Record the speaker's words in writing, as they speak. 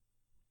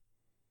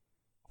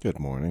Good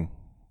morning.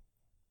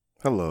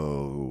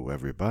 Hello,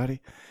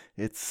 everybody.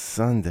 It's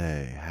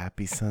Sunday.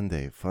 Happy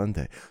Sunday. Fun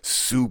day.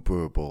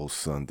 Super Bowl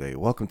Sunday.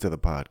 Welcome to the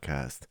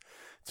podcast.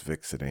 It's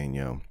Vic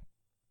Cedeno,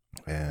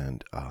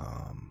 and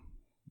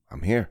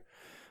I'm here.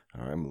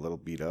 All right, I'm a little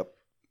beat up.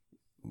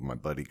 My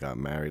buddy got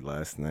married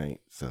last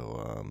night,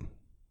 so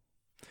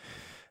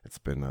it's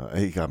been.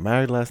 He got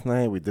married last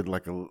night. We did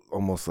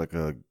almost like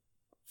a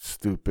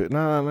stupid.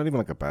 No, not even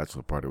like a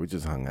bachelor party. We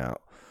just hung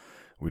out.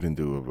 We didn't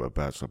do a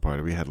bachelor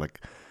party. We had like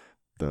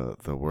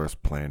the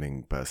worst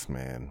planning best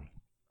man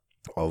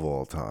of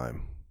all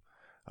time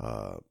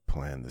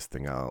planned this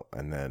thing out,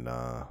 and then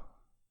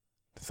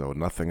so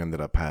nothing ended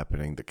up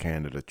happening. The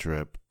Canada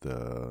trip,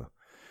 the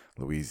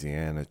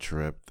Louisiana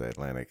trip, the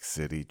Atlantic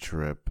City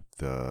trip,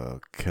 the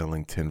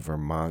Killington,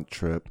 Vermont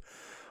trip,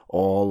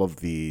 all of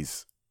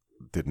these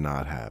did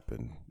not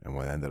happen. And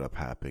what ended up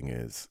happening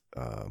is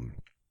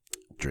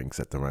drinks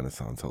at the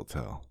Renaissance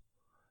Hotel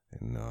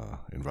in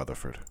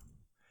Rutherford.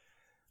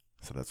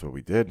 So that's what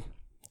we did.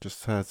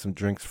 Just had some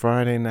drinks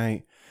Friday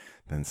night.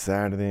 Then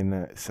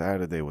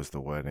Saturday was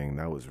the wedding.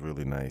 That was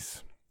really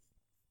nice.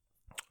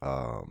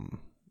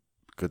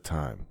 Good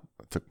time.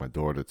 I took my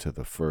daughter to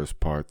the first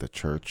part, the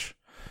church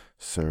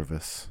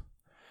service.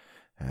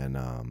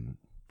 And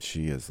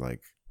she is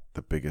like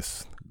the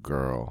biggest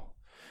girl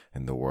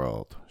in the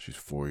world. She's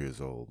 4 years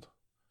old.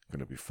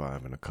 Gonna be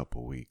 5 in a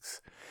couple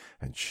weeks.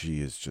 And she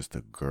is just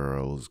a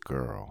girl's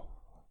girl.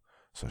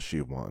 So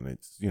she wanted,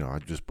 I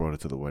just brought her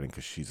to the wedding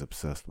because she's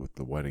obsessed with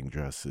the wedding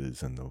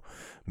dresses and the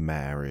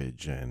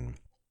marriage and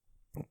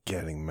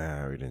getting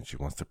married. And she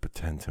wants to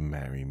pretend to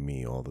marry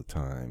me all the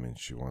time. And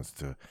she wants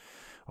to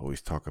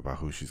always talk about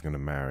who she's going to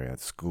marry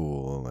at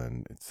school.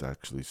 And it's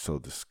actually so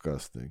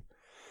disgusting.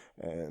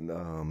 And,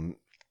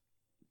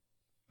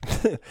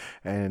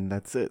 and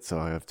that's it. So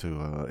I have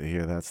to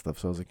hear that stuff.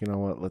 So I was like, you know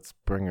what? Let's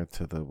bring her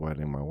to the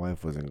wedding. My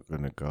wife wasn't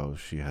going to go.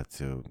 She had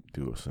to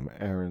do some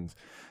errands.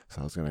 So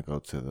I was going to go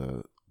to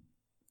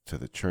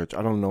the church.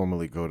 I don't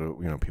normally go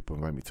to, people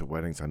invite me to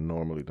weddings. I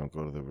normally don't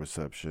go to the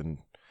reception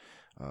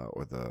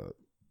or the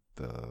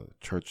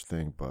church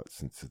thing. But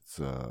since it's,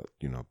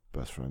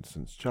 best friend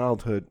since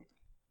childhood,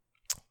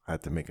 I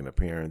had to make an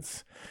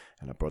appearance.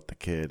 And I brought the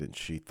kid, and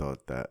she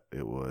thought that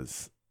it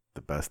was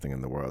the best thing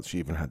in the world. She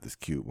even had this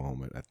cute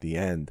moment at the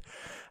end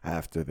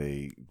after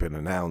they been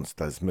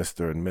announced as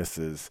Mr. and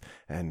Mrs.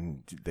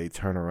 and they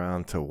turn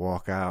around to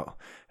walk out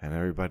and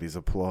everybody's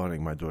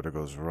applauding. My daughter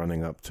goes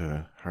running up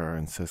to her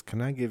and says,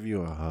 "Can I give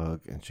you a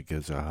hug?" And she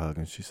gives her a hug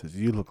and she says,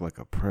 "You look like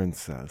a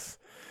princess."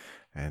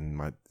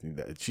 And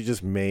she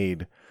just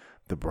made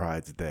the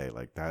bride's day.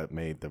 Like that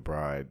made the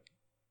bride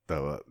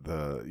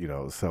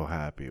so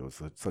happy. It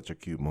was such a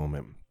cute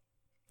moment.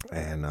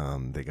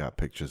 And they got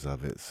pictures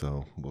of it,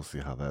 so we'll see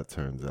how that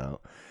turns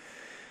out.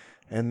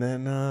 And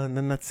then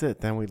that's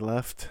it. Then we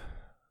left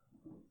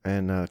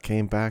and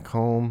came back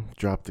home,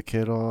 dropped the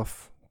kid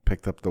off,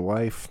 picked up the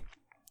wife,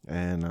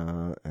 and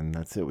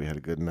that's it. We had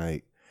a good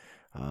night.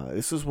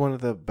 This was one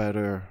of the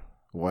better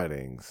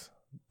weddings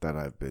that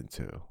I've been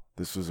to.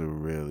 This was a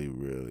really,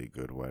 really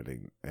good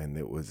wedding, and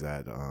it was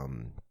at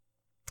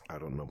I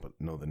don't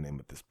know the name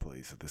of this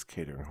place, this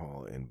catering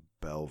hall in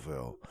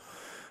Belleville.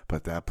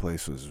 But that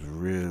place was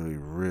really,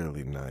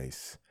 really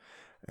nice,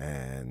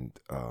 and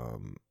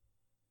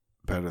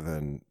better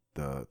than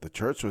the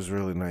church was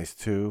really nice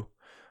too.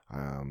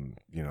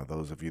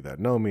 Those of you that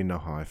know me know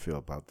how I feel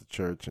about the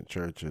church and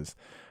churches.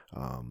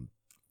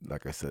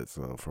 Like I said,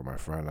 so for my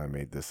friend, I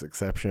made this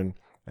exception,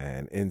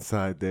 and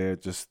inside there,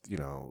 just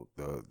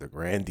the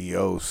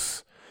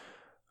grandiose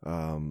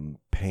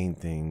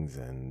paintings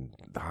and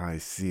the high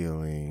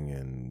ceiling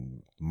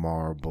and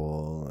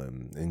marble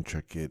and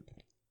intricate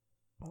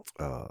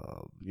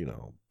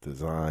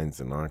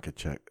designs and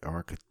architecture.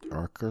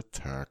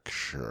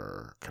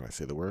 Can I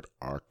say the word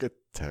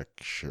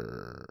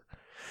architecture?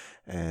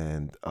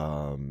 And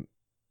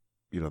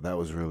that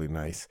was really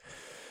nice.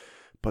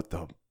 But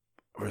the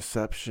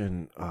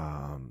reception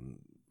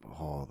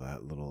hall,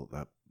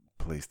 that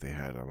place they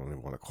had, I don't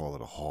even want to call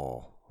it a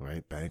hall,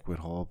 right? Banquet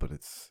hall, but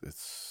it's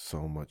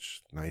so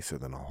much nicer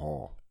than a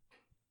hall.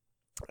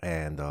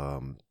 And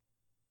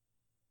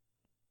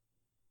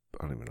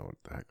I don't even know what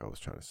the heck I was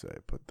trying to say,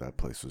 but that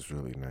place was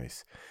really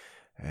nice.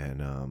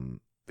 And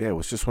it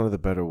was just one of the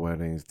better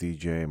weddings.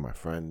 DJ, my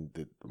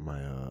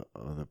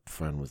other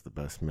friend was the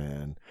best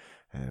man,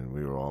 and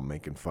we were all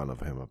making fun of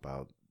him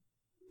about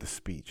the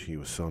speech. He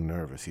was so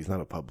nervous. He's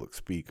not a public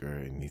speaker,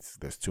 and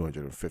there's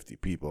 250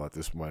 people at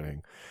this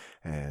wedding,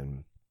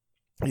 and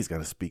he's got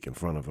to speak in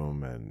front of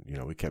them. And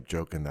we kept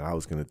joking that I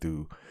was going to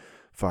do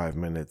 5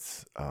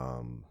 minutes,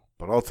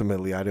 but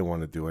ultimately I didn't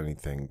want to do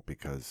anything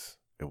because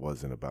it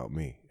wasn't about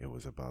me. It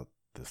was about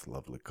this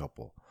lovely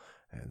couple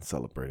and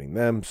celebrating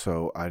them.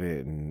 So I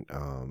didn't,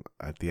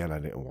 at the end, I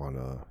didn't want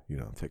to,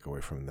 take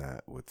away from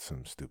that with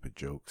some stupid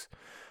jokes.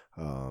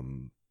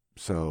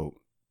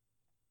 So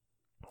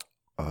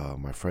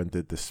my friend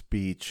did the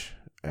speech,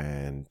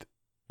 and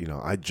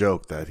I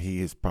joke that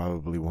he is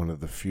probably one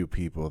of the few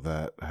people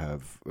that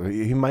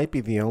he might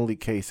be the only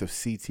case of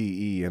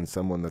CTE and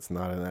someone that's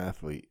not an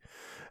athlete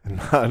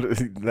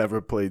and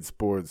never played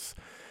sports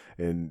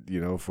and,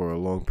 for a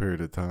long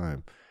period of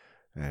time.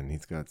 And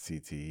he's got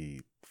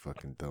CTE,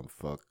 fucking dumb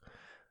fuck.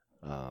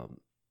 No,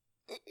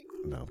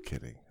 I'm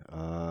kidding.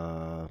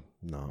 No,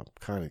 I'm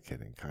kind of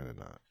kidding, kind of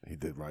not. He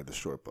did ride the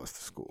short bus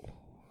to school.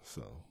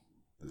 So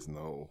there's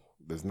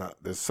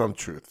some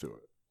truth to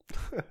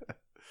it.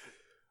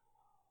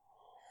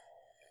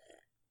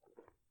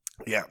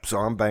 Yeah, so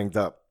I'm banged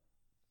up.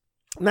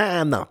 Nah,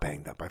 I'm not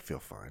banged up. I feel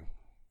fine.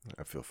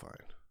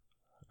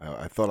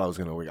 I thought I was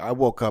going to wake. I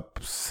woke up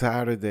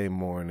Saturday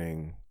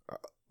morning,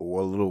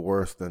 or a little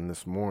worse than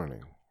this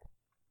morning.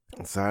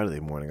 On Saturday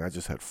morning, I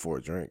just had 4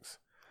 drinks.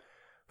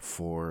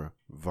 4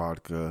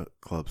 vodka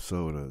club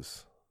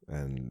sodas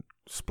and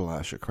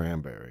splash of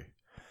cranberry.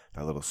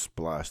 That little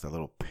splash, that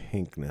little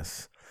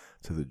pinkness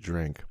to the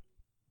drink.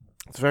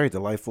 It's very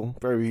delightful,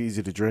 very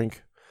easy to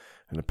drink.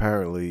 And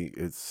apparently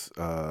it's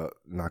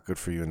not good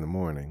for you in the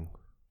morning.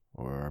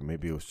 Or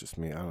maybe it was just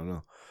me. I don't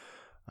know.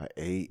 I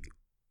ate.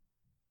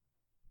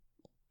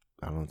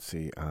 I don't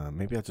see.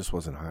 Maybe I just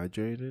wasn't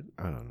hydrated.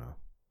 I don't know.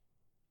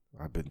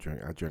 I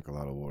drank a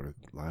lot of water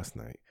last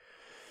night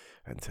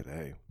and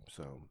today.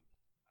 So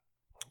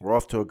we're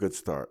off to a good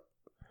start.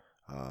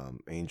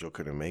 Angel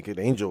couldn't make it.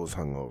 Angel was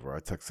hungover. I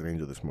texted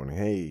Angel this morning.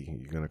 Hey,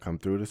 you gonna come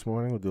through this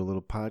morning? We'll do a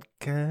little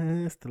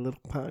podcast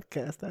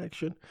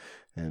action.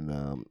 And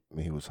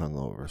he was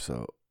hungover,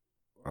 so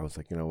I was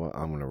like, you know what?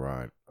 I'm gonna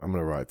ride. I'm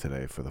gonna ride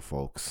today for the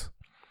folks.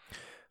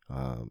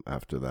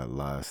 After that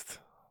last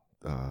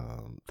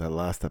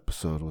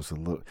episode was a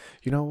little.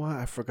 You know what?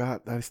 I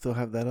forgot. I still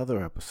have that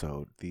other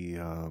episode. The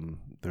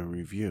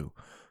review,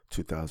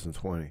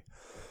 2020.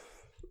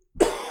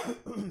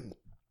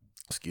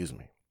 Excuse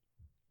me.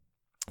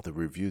 The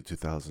review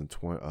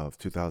 2020 of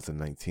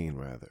 2019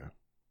 rather.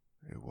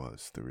 It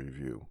was the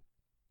review.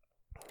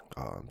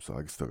 So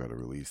I still got to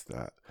release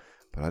that,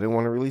 but I didn't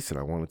want to release it.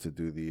 I wanted to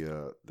do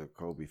the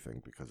Kobe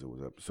thing because it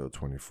was episode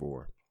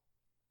 24.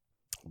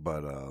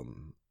 But I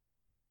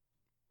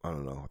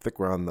don't know. I think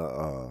we're on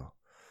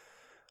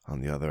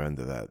the other end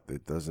of that.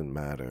 It doesn't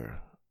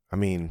matter. I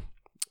mean,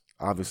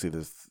 obviously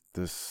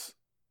this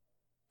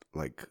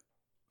like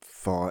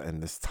thought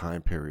and this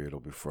time period will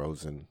be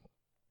frozen.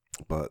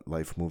 But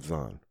life moves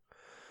on,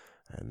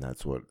 and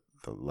that's what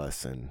the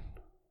lesson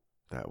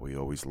that we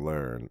always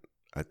learn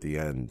at the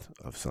end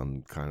of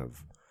some kind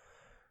of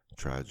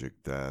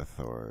tragic death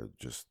or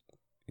just,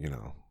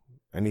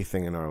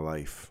 anything in our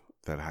life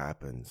that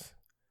happens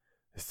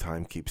is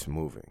time keeps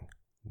moving,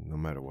 no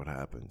matter what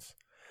happens,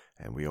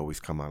 and we always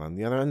come out on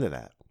the other end of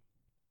that.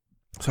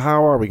 So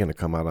how are we going to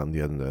come out on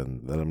the end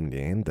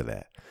of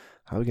that?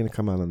 How are we going to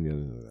come out on the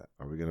end of that?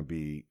 Are we going to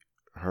be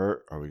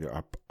hurt? Are we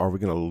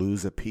going to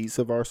lose a piece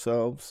of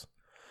ourselves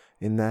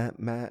in that,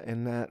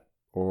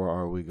 or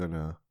are we going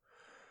to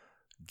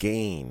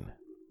gain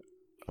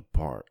a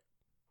part?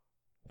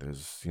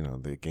 There's,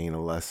 they gain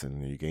a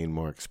lesson, you gain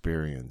more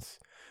experience,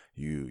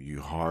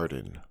 you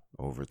harden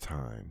over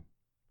time.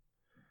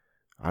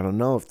 I don't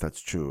know if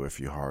that's true if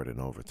you harden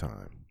over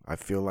time. I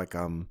feel like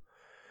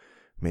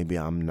maybe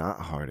I'm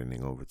not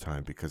hardening over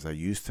time because I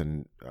used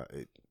to,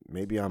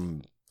 maybe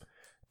I'm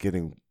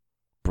getting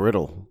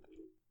brittle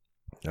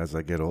as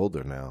I get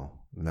older now.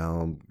 Now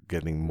I'm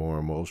getting more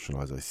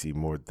emotional as I see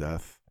more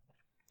death.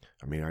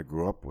 I mean, I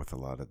grew up with a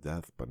lot of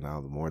death, but now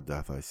the more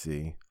death I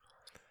see,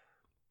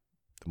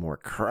 the more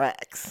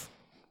cracks.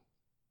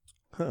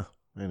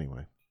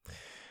 Anyway,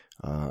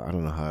 I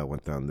don't know how I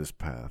went down this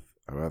path.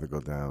 I'd rather go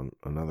down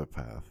another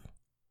path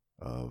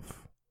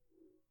of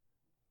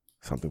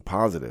something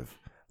positive,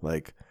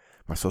 like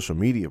my social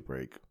media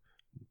break.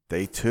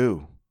 Day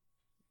two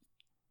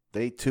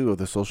of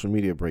the social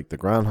media break. The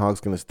groundhog's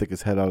going to stick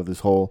his head out of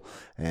this hole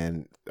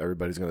and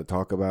everybody's going to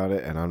talk about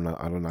it. And I'm not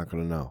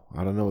going to know.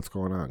 I don't know what's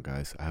going on,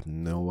 guys. I have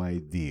no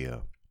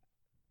idea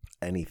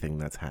anything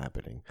that's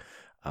happening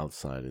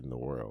outside in the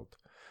world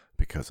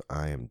because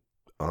I am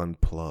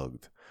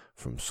unplugged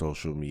from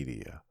social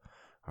media.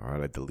 All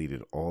right. I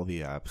deleted all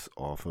the apps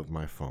off of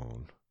my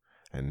phone.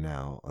 And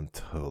now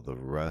until the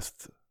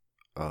rest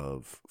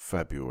of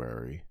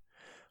February,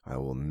 I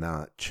will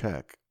not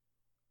check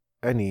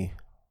any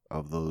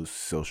of those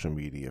social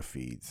media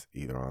feeds,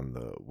 either on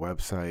the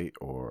website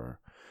or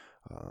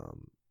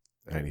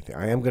anything.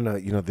 I am going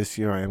to, this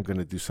year I am going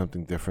to do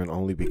something different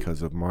only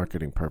because of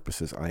marketing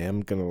purposes. I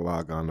am going to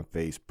log on to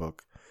Facebook.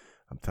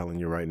 I'm telling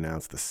you right now,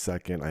 it's the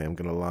second. I am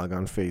going to log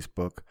on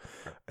Facebook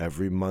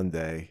every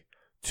Monday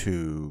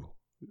to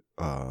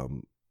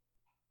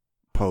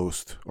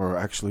post, or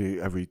actually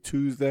every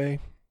Tuesday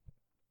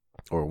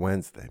or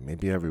Wednesday,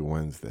 maybe every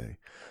Wednesday,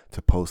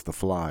 to post the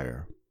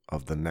flyer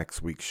of the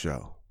next week's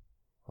show.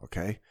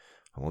 Okay?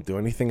 I won't do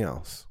anything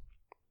else.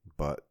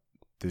 But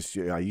this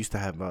year, I used to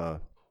have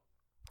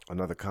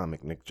another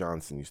comic, Nick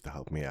Johnson, used to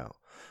help me out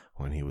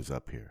when he was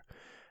up here.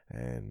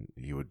 And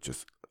he would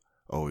just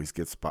always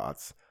get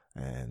spots.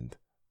 And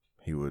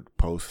he would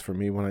post for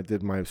me when I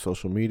did my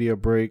social media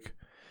break.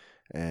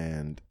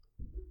 and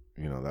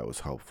that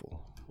was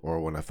helpful. Or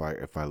when if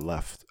I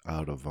left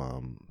out of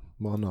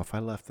well, no, if I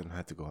left and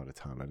had to go out of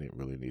town, I didn't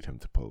really need him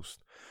to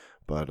post.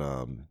 But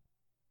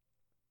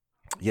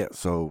yeah,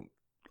 so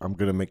I'm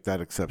gonna make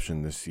that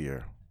exception this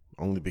year,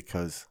 only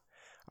because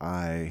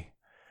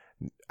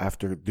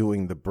after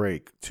doing the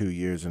break 2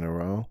 years in a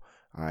row,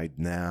 I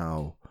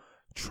now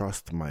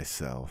trust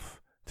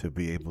myself to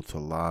be able to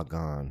log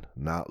on,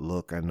 not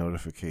look at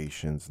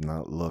notifications,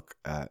 not look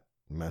at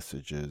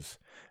messages,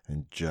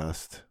 and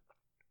just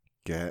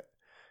get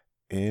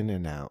in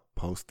and out,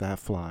 post that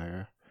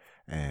flyer,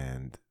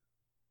 and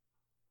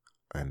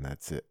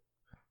that's it.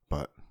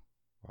 But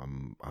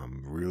I'm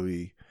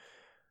really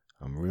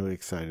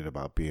excited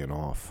about being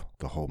off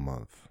the whole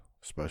month,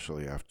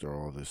 especially after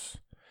all this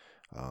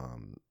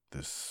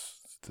this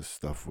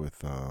stuff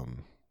with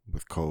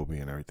Kobe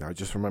and everything. I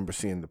just remember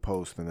seeing the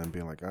post and then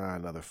being like,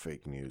 another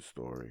fake news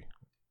story.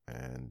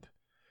 And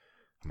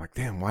I'm like,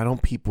 damn, why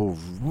don't people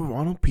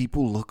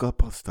look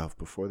up stuff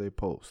before they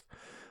post?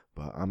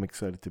 But I'm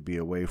excited to be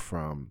away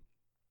from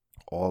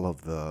all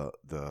of the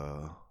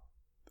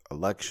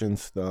election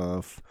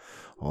stuff,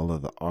 all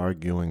of the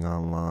arguing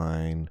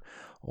online,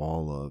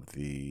 all of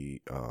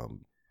the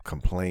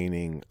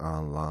complaining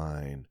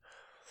online.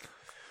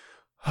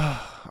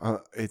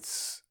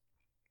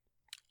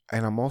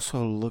 And I'm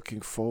also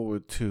looking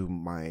forward to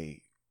my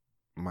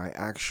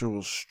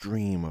actual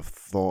stream of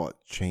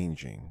thought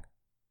changing.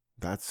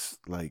 That's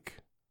like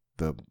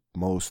the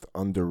most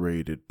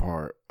underrated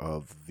part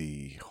of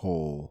the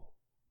whole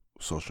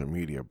social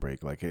media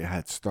break. Like, it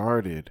had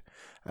started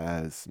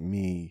as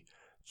me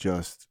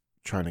just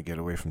trying to get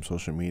away from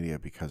social media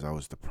because I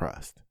was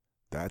depressed.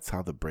 That's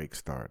how the break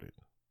started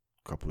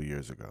a couple of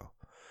years ago.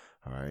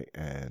 All right.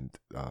 And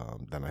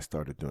then I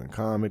started doing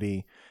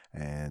comedy,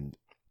 and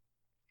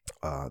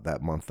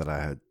that month that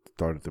I had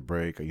started the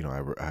break, I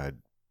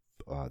had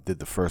did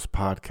the first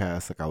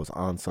podcast. Like, I was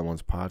on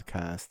someone's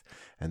podcast,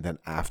 and then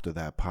after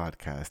that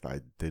podcast,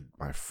 I did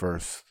my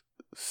first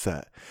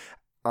set.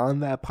 On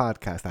that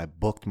podcast, I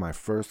booked my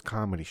first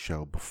comedy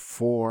show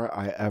before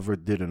I ever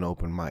did an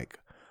open mic.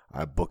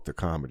 I booked a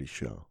comedy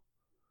show,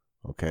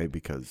 okay,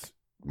 because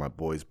my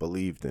boys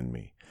believed in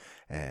me.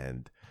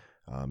 And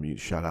you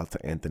shout out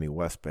to Anthony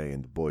Westbay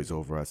and the boys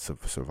over at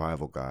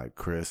Survival Guide,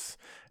 Chris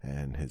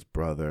and his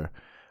brother.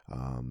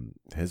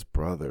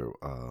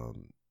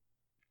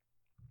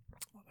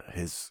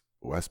 His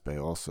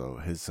Westbay also,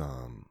 his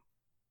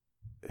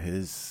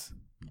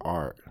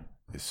art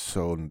is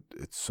so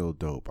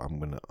dope.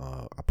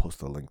 I'll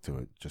post a link to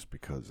it just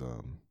because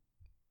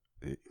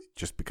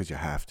you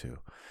have to.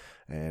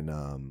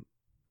 And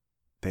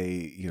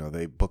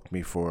they booked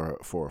me for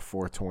a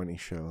 420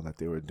 show that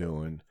they were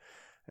doing,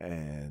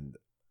 and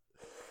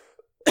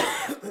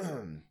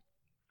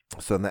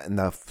so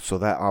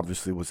that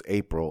obviously was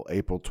April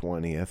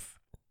 20th,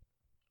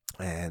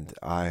 and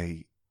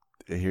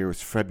here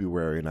it's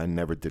February, and I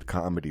never did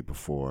comedy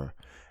before,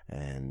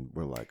 and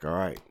we're like, all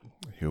right,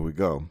 here we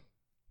go.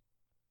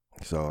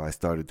 So I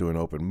started doing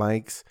open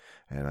mics,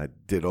 and I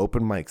did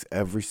open mics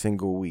every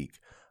single week.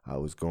 I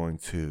was going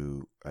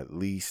to at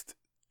least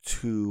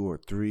 2 or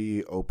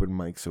 3 open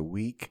mics a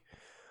week,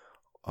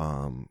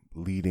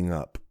 leading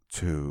up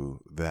to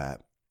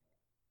that,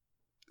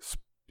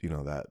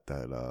 that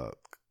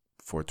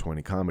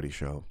 420 comedy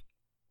show.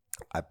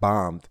 I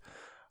bombed.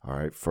 All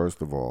right.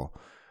 First of all,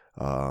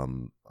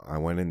 I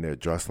went in there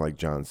dressed like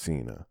John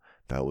Cena.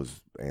 That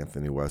was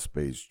Anthony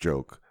Westbay's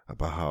joke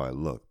about how I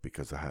looked,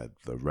 because I had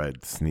the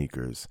red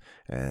sneakers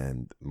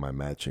and my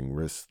matching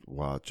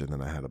wristwatch, and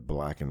then I had a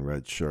black and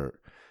red shirt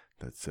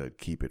that said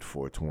 "Keep It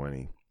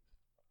 420"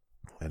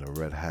 and a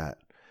red hat.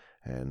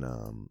 And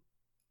I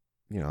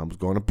was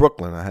going to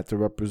Brooklyn. I had to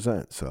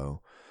represent.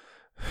 So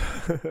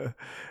that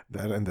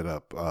ended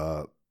up.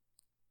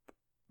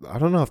 I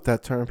don't know if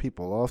that turned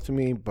people off to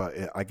me, but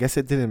I guess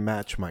it didn't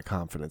match my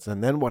confidence.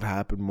 And then what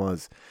happened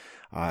was,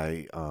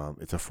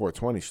 it's a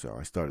 420 show.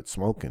 I started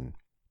smoking,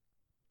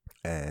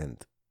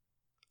 and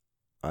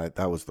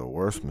that was the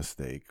worst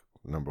mistake,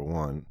 number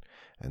one.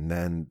 And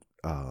then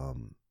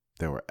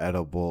there were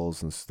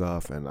edibles and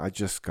stuff, and I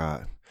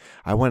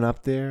went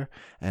up there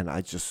and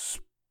I just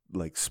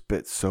like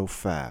spit so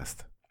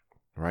fast,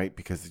 right?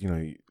 Because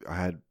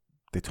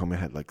they told me I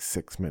had like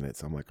 6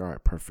 minutes. I'm like, all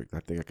right, perfect. I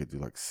think I could do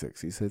like 6.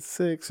 He said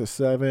 6 or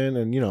 7.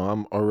 And,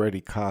 I'm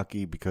already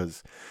cocky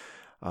because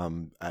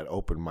at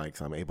open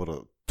mics, I'm able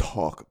to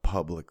talk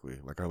publicly.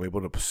 Like, I'm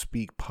able to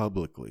speak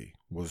publicly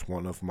was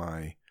one of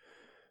my,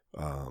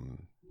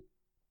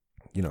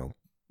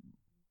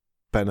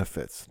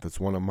 benefits. That's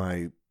one of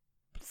my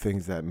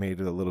things that made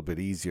it a little bit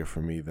easier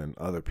for me than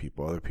other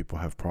people. Other people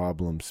have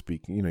problems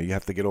speaking. You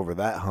have to get over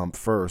that hump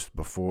first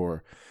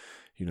before...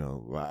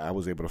 I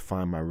was able to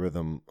find my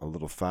rhythm a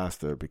little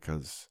faster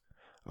because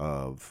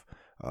of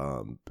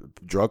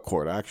drug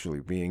court, actually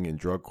being in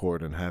drug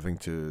court and having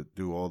to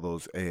do all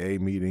those AA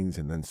meetings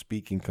and then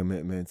speaking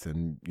commitments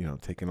and,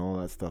 taking all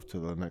that stuff to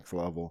the next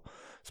level,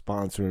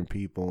 sponsoring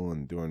people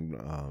and doing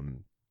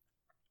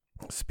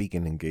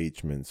speaking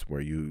engagements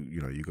where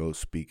you go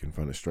speak in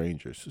front of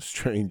strangers,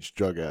 strange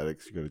drug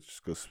addicts. You gotta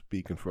just go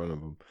speak in front of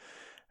them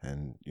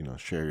and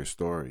share your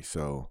story.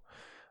 So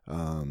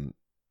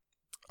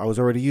I was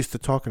already used to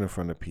talking in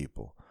front of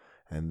people,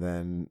 and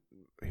then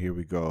here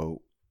we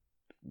go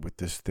with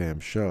this damn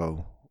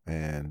show,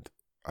 and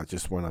I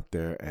just went up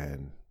there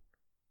and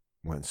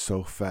went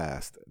so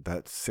fast.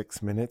 That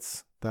 6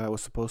 minutes that I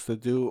was supposed to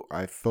do,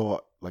 I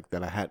thought like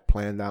that I had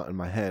planned out in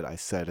my head. I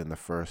said in the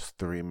first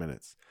 3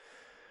 minutes.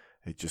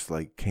 It just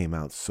like came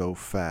out so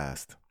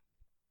fast.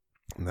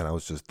 And then I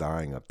was just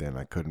dying up there, and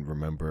I couldn't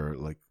remember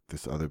like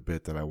this other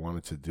bit that I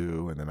wanted to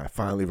do. And then I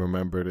finally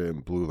remembered it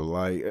and blew the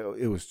light.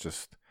 It was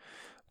just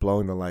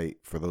blowing the light.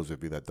 For those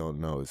of you that don't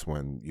know, is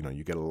when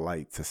you get a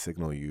light to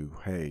signal you,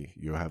 hey,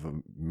 you have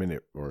a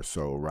minute or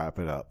so, wrap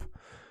it up.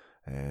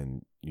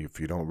 And if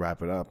you don't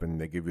wrap it up and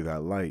they give you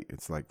that light,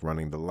 it's like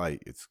running the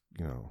light. It's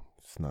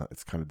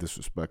it's kind of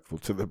disrespectful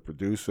to the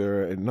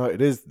producer. And no,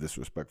 it is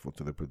disrespectful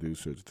to the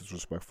producer. It's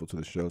disrespectful to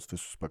the show. It's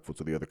disrespectful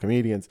to the other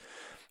comedians.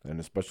 And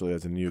especially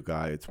as a new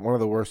guy, it's one of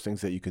the worst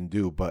things that you can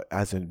do. But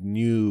as a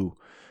new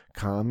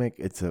comic,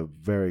 it's a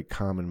very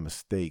common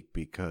mistake,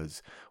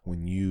 because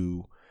when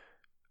you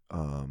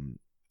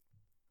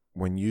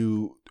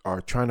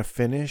are trying to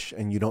finish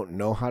and you don't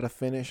know how to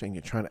finish, and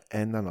you're trying to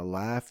end on a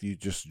laugh, you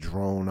just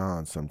drone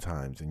on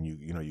sometimes, and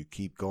you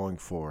keep going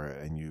for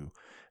it, and you,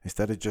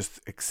 instead of just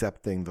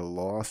accepting the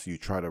loss, you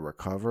try to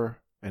recover,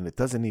 and it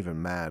doesn't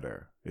even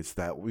matter. It's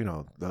that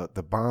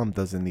the bomb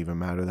doesn't even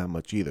matter that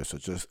much either. So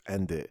just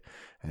end it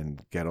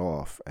and get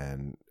off,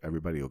 and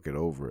everybody will get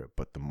over it.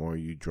 But the more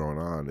you drone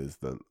on, is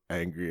the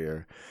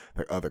angrier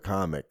the other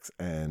comics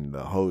and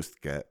the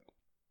host get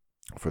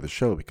for the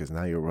show, because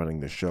now you're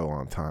running the show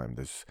on time.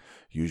 There's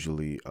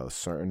usually a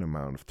certain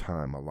amount of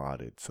time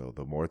allotted. So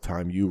the more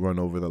time you run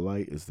over the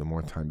light is the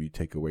more time you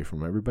take away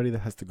from everybody that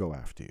has to go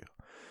after you.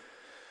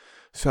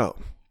 So,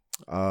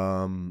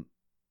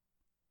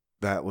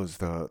 that was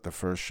the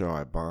first show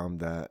I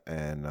bombed at,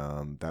 and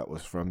that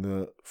was from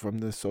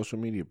the social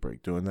media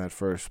break, doing that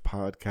first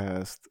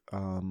podcast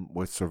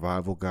with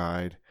Survival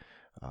Guide.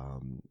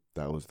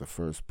 That was the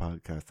first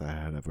podcast I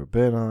had ever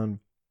been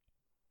on.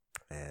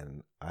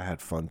 And I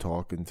had fun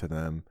talking to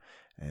them,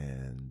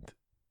 and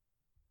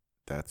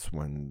that's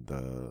when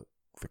the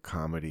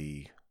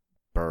comedy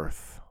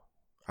birth.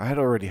 I had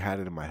already had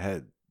it in my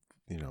head,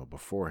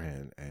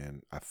 beforehand,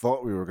 and I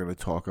thought we were going to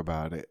talk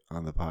about it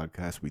on the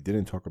podcast. We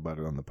didn't talk about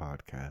it on the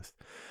podcast,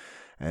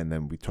 and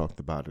then we talked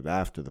about it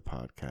after the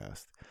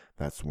podcast.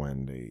 That's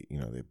when they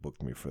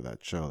booked me for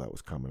that show that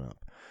was coming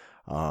up.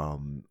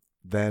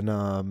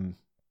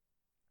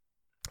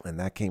 And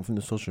that came from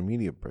the social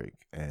media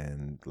break.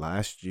 And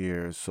last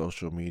year's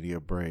social media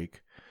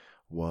break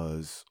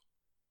was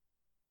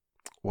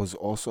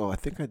also, I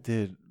think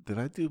did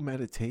I do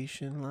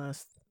meditation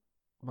last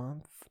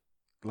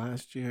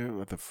year?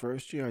 Or the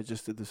first year I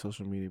just did the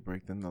social media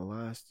break. Then the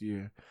last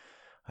year,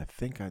 I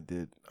think I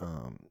did,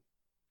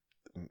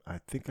 I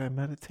think I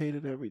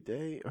meditated every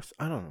day. Or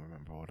I don't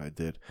remember what I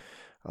did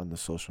on the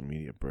social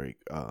media break.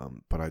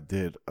 But I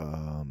did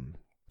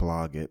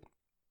blog it.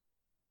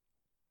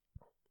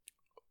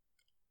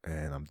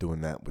 And I'm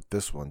doing that with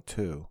this one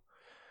too,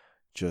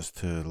 just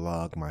to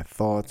log my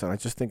thoughts. And I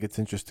just think it's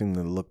interesting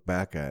to look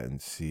back at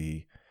and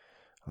see,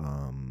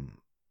 and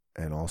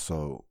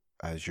also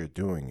as you're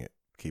doing it,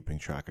 keeping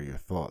track of your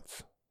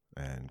thoughts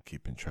and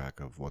keeping track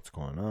of what's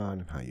going on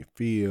and how you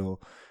feel,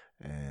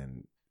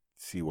 and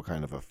see what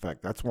kind of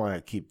effect. That's why I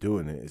keep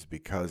doing it, is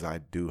because I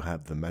do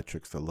have the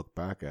metrics to look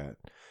back at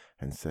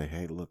and say,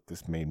 hey, look,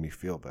 this made me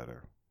feel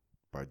better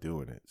by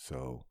doing it.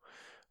 So,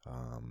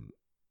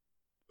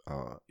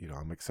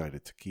 I'm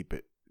excited to keep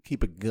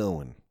it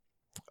going.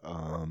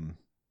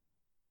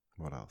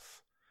 What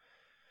else?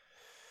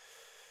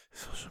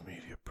 Social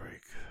media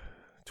break.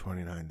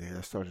 29 days.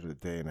 I started a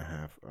day and a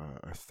half.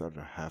 I started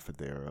a half a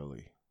day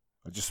early.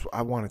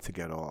 I wanted to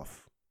get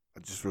off.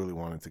 I just really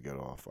wanted to get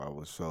off. I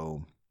was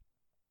so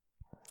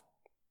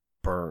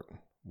burnt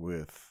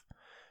with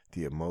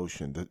the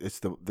emotion. It's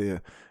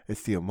the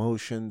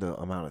emotion, the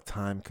amount of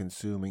time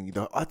consuming.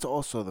 That's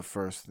also the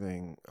first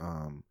thing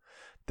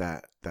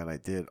that I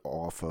did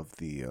off of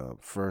the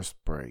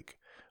first break,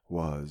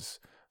 was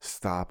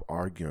stop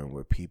arguing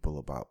with people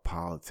about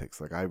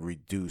politics. Like, I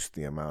reduced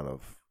the amount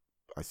of,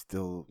 I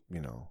still,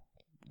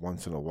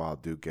 once in a while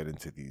do get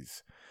into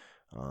these,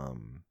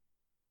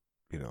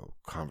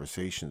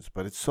 conversations,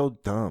 but it's so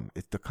dumb.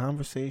 The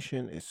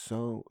conversation is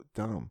so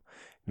dumb,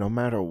 no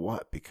matter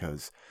what,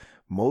 because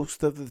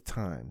most of the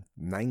time,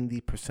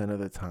 90% of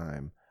the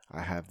time,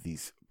 I have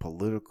these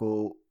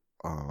political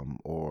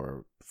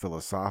or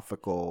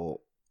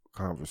philosophical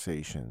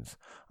conversations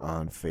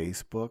on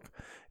Facebook.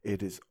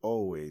 It is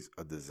always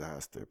a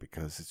disaster,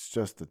 because it's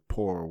just a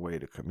poor way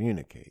to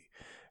communicate,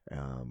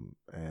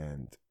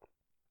 and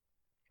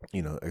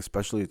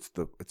especially it's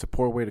a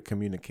poor way to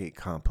communicate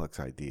complex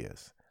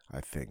ideas, I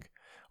think,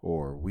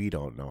 or we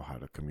don't know how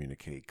to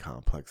communicate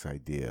complex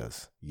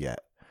ideas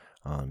yet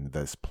on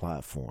this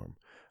platform,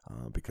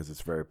 because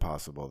it's very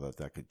possible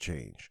that could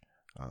change.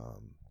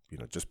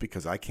 just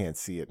because I can't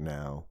see it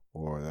now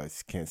or I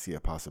can't see a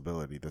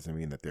possibility doesn't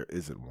mean that there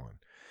isn't one.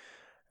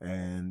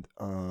 And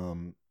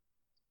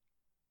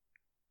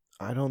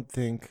I don't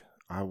think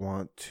I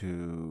want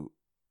to.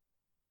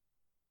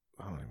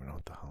 I don't even know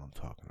what the hell I'm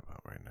talking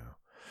about right now.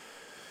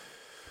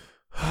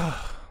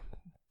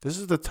 This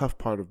is the tough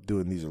part of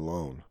doing these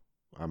alone.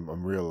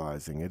 I'm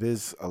realizing it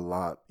is a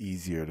lot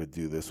easier to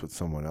do this with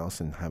someone else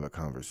and have a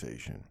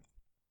conversation,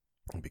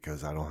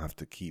 because I don't have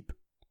to keep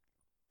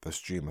the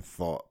stream of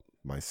thought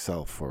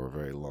myself for a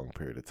very long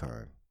period of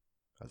time,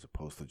 as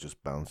opposed to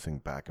just bouncing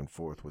back and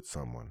forth with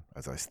someone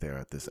as I stare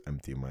at this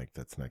empty mic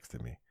that's next to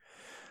me.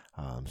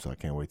 So I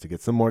can't wait to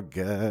get some more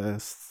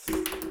guests.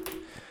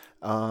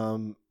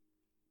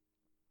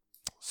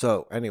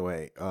 So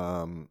anyway,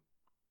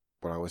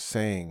 what I was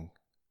saying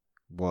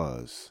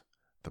was,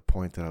 the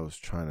point that I was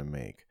trying to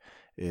make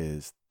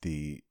is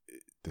the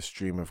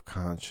stream of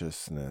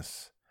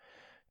consciousness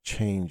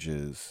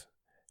changes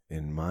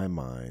in my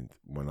mind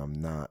when I'm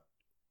not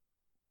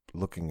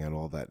looking at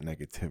all that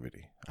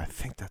negativity. I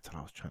think that's what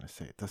I was trying to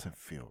say. It doesn't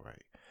feel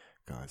right,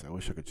 guys. I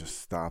wish I could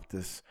just stop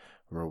this,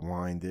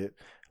 rewind it,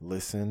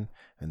 listen,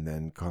 and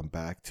then come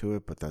back to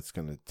it, but that's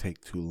going to take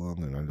too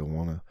long, and I don't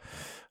want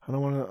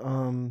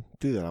to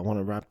do that. I want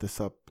to wrap this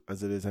up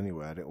as it is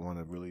anyway. I didn't want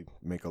to really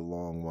make a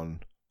long one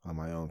on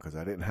my own because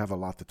I didn't have a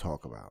lot to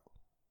talk about,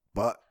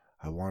 but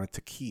I wanted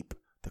to keep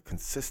the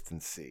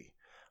consistency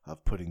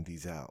of putting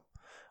these out.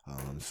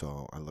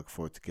 So I look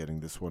forward to getting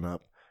this one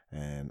up,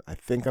 and I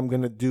think I'm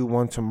gonna do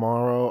one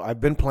tomorrow.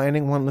 I've been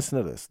planning one. Listen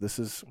to this. This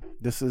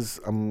is.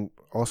 I'm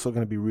also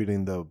gonna be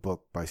reading the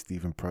book by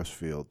Stephen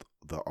Pressfield,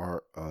 The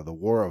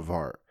War of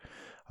Art,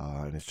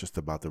 and it's just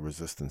about the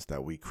resistance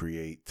that we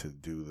create to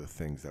do the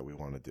things that we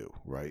want to do.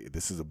 Right.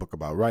 This is a book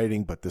about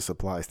writing, but this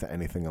applies to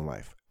anything in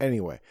life.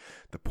 Anyway,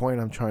 the point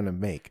I'm trying to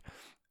make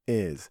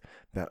is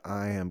that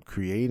I am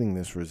creating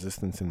this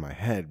resistance in my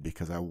head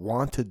because I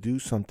want to do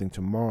something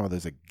tomorrow.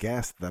 There's a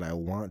guest that I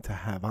want to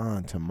have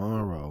on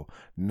tomorrow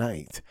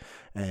night,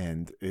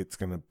 and it's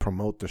going to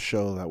promote the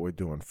show that we're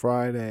doing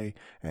Friday.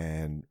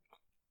 And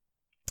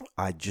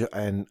I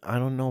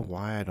don't know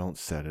why I don't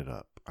set it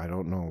up. I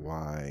don't know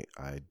why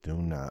I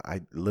do not.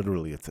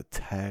 Literally, it's a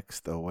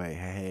text away.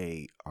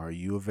 Hey, are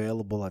you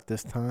available at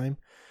this time?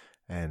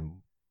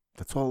 And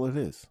that's all it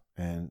is.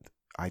 And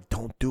I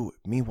don't do it.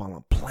 Meanwhile,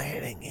 I'm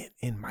planning it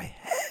in my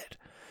head.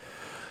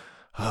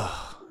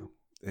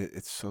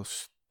 It's so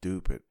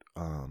stupid.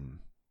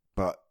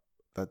 But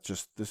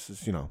this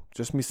is,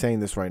 just me saying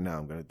this right now.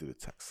 I'm going to do the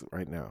text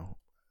right now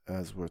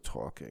as we're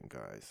talking,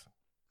 guys.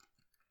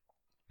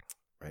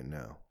 Right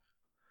now.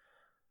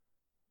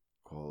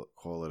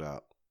 Call it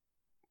out.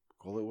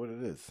 Call it what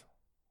it is.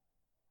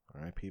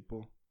 All right,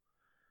 people?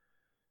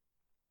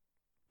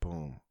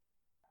 Boom.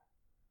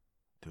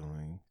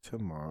 Doing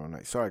tomorrow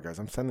night. Sorry, guys,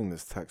 I'm sending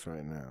this text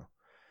right now.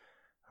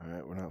 All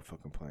right, we're not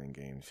fucking playing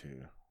games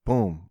here.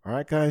 Boom. All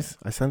right, guys,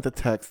 I sent the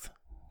text.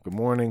 Good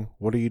morning.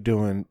 What are you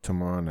doing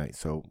tomorrow night?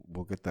 So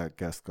we'll get that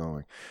guest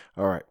going.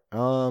 All right.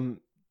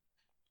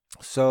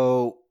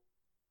 So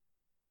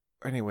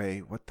anyway,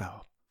 what the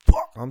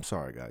fuck? I'm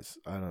sorry, guys.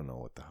 I don't know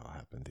what the hell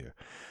happened here.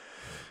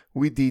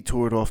 We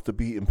detoured off the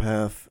beaten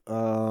path.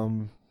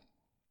 And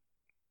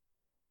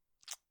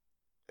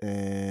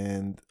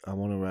I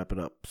want to wrap it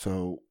up.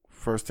 So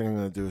first thing I'm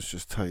going to do is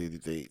just tell you the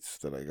dates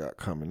that I got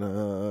coming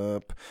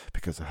up,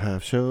 because I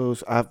have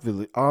shows.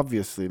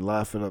 Obviously,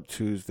 Laugh It Up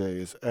Tuesday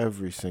is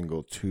every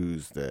single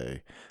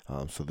Tuesday.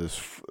 So this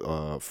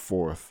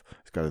 4th,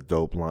 it's got a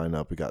dope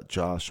lineup. We got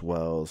Josh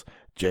Wells,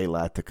 Jay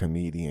Latt the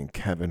comedian,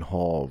 Kevin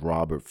Hall,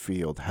 Robert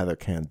Field, Heather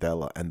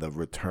Candela, and the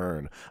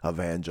return of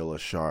Angela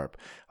Sharp,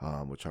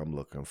 which I'm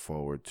looking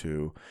forward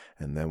to.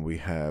 And then we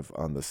have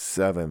on the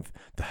 7th,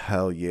 the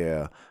Hell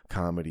Yeah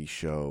comedy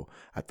show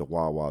at the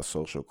Wawa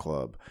Social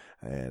Club.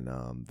 And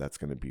that's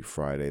going to be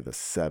Friday the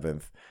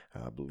 7th.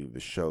 I believe the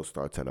show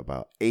starts at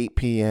about 8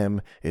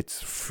 p.m.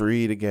 It's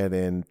free to get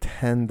in,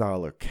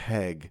 $10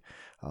 keg.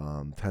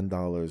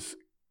 $10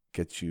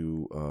 gets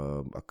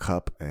you a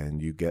cup,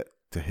 and you get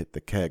to hit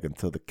the keg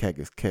until the keg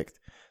is kicked.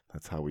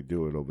 That's how we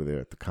do it over there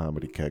at the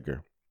Comedy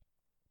Kegger.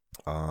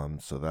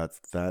 So that's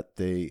that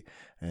date.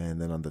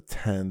 And then on the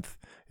 10th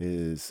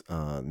is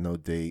no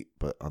date,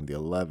 but on the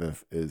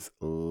 11th is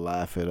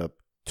Laugh It Up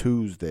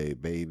Tuesday,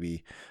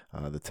 baby.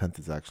 The 10th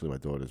is actually my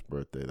daughter's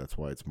birthday. That's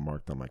why it's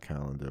marked on my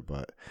calendar.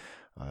 But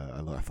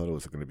I thought it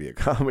was going to be a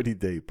comedy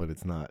date, but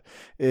it's not.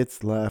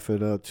 It's Laugh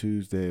It Up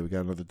Tuesday. We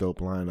got another dope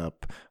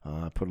lineup.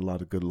 I put a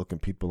lot of good-looking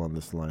people on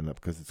this lineup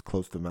because it's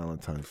close to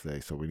Valentine's Day,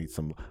 so we need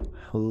some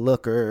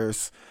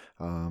lookers.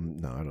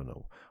 No, I don't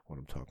know what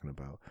I'm talking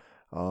about.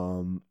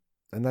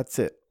 And that's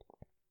it.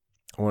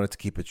 I wanted to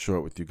keep it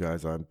short with you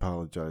guys. I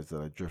apologize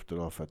that I drifted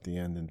off at the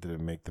end and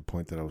didn't make the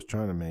point that I was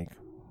trying to make,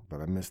 but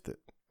I missed it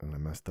and I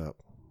messed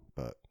up.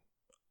 But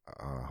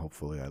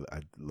hopefully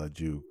I led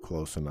you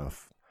close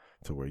enough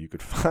to where you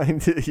could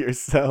find it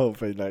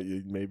yourself, and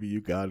maybe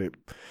you got it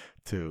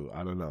too.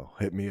 I don't know.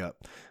 Hit me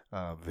up.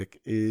 Vic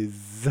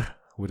is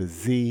with a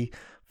Z,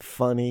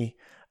 funny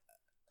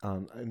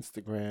on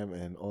Instagram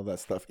and all that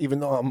stuff. Even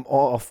though I'm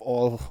off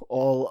all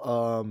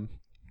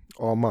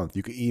month,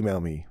 you can email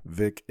me.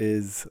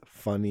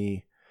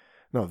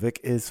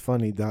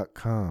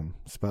 vicisfunny.com.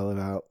 Spell it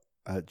out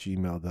at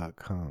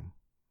gmail.com.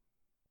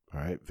 All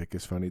right,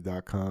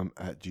 vicisfunny.com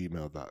at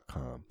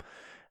gmail.com.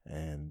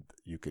 And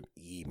you can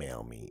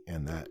email me,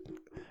 and that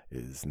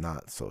is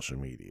not social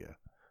media.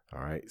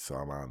 All right, so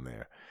I'm on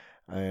there.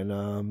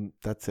 And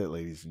that's it,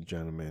 ladies and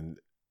gentlemen.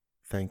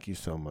 Thank you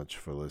so much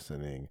for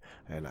listening,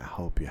 and I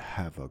hope you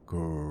have a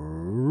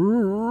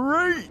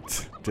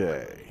great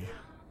day.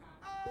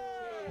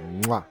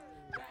 Mwah.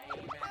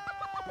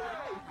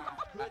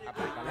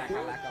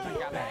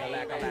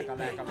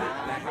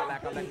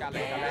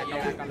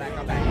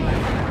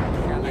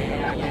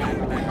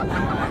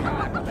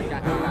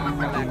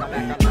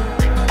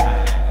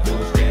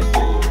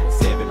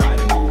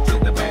 Everybody move to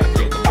the back of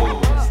the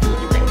boys. Do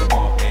you want to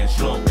walk and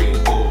slump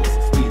with boys?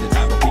 We the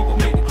type of people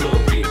make the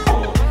club get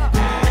full.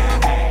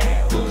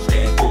 Push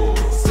that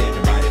boys.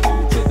 Everybody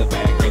move to the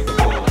back of the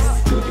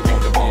boys. Do you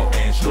want to walk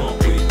and slump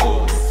with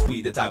boys?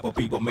 We the type of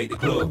people make the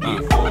club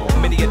get full.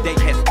 Many a day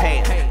has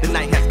passed, the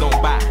night has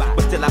gone by,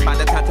 but still I find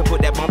the time to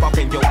put that bomb off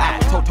in your eye.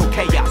 Total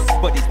chaos,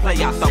 but these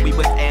playoffs thought we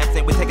was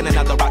absent. We're taking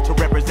another route to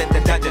represent the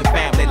dungeon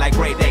family like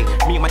grade A.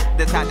 Me and my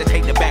decide to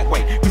take the back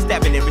way. We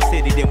stabbing every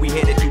city, then we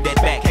headed to that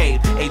back cave.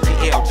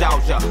 ATL,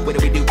 Georgia, what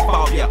do we do?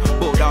 Fall ya,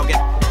 bulldogging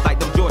like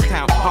them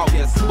Georgetown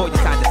Hawkins. Boy, you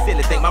sound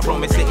silly, think my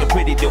room is sitting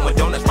pretty, doing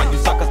donuts while you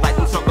suckers like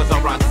them suckers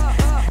on runs.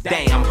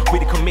 Damn, we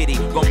the committee,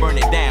 gon' burn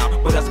it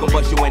down, but us gon'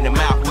 bust you in the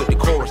mouth with the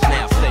chorus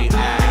now. Say,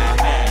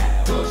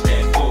 Push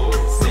that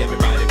boys.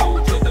 Everybody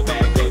move to the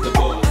back of the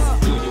bus.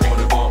 Do you want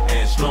to walk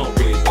and slump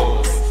with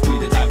us? We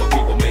the type of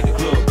people make the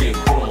club get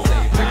crunk.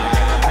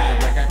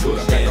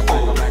 Push that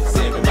boys.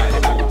 Everybody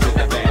move to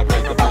the back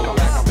of the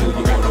bus. Do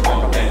you want to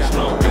walk and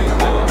slump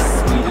with us?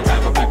 We the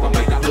type of people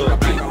make the club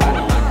get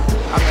crunk.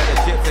 I met a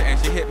gypsy and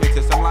she hit me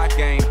to some life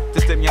game to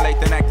stimulate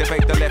and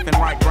activate the left and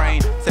right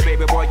brain. Say,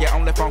 baby boy, you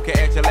only funky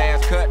at your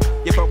last cut.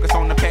 You focus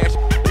on the passion,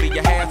 be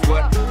your hands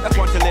what? That's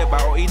one to live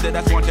by, or either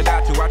that's one to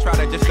die to. I try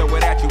to just throw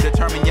it at you,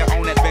 determine your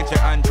own adventure,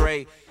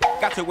 Andre.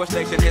 Got to a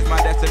station, here's my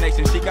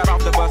destination. She got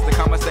off the bus, the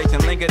conversation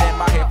lingered in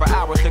my head for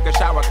hours. Took a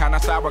shower, kinda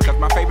sour, cause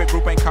my favorite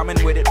group ain't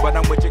coming with it. But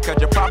I'm with you, cause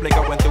you're probably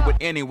going through it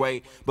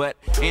anyway. But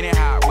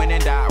anyhow, went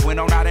and died, went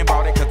on out and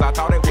bought it, cause I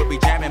thought it would be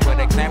jamming. But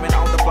examine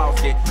all the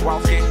flaws, get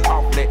walls get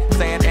awfully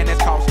sad and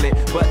it's costly.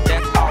 But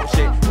that's all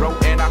shit,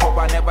 wrote, and I hope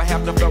I never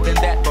have to float in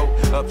that boat.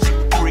 Up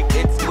creek,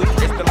 it's sweet,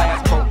 it's the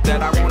last quote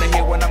that I wanna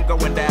hear when I'm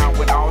going down.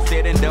 When all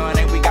said and done,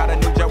 and we got a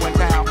new Joe in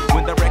town.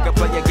 When the record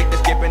player get to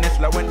skipping and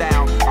slowing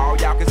down, all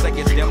y'all can say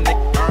is them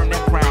niggas earn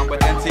that crown.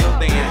 But until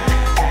then,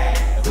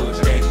 push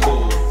that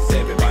boys.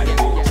 Everybody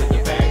move to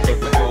the back of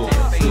the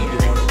bus. Do you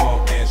want to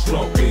walk and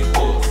slump with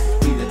us?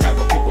 We the type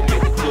of people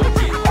make the club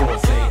get crunk.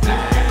 Say,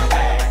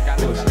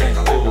 push that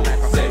boys.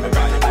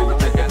 Everybody move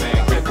to the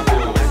back of the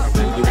bus. Do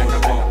you want to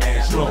walk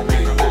and slump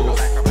with us?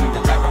 We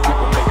the type of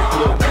people make the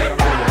club get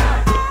crunk.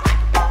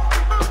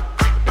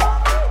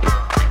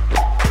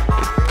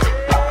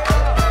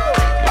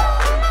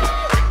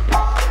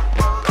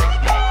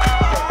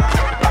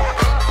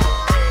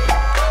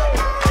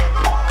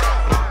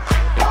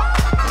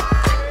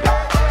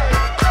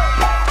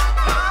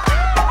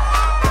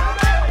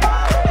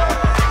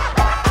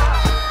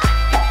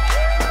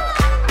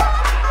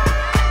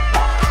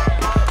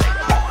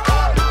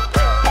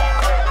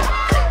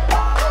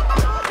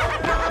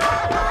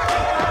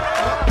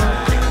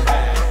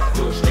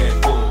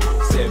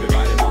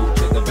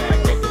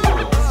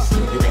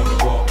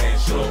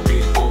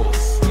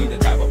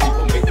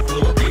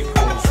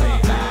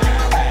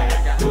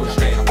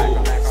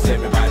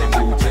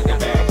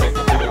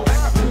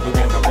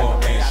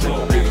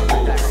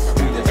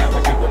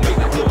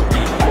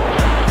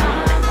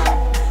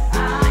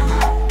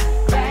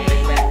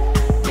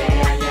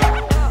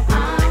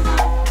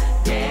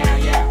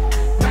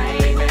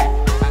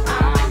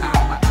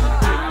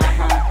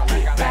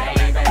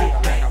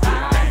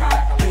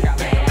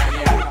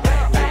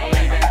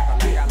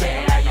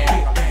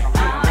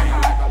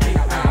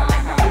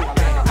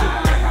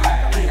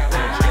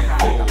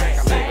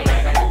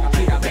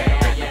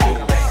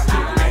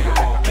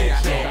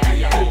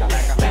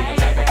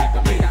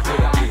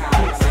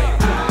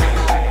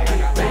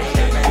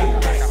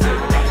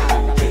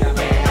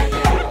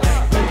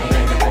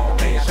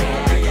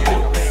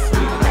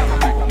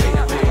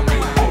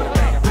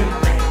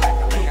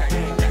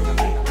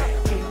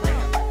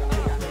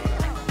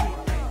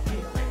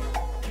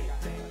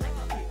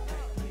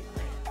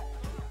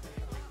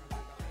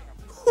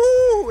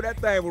 that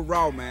thing was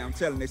raw, man. I'm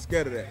telling you, they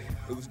scared of that.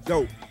 It was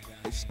dope.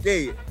 They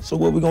scared. So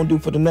what we gonna do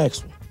for the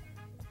next one?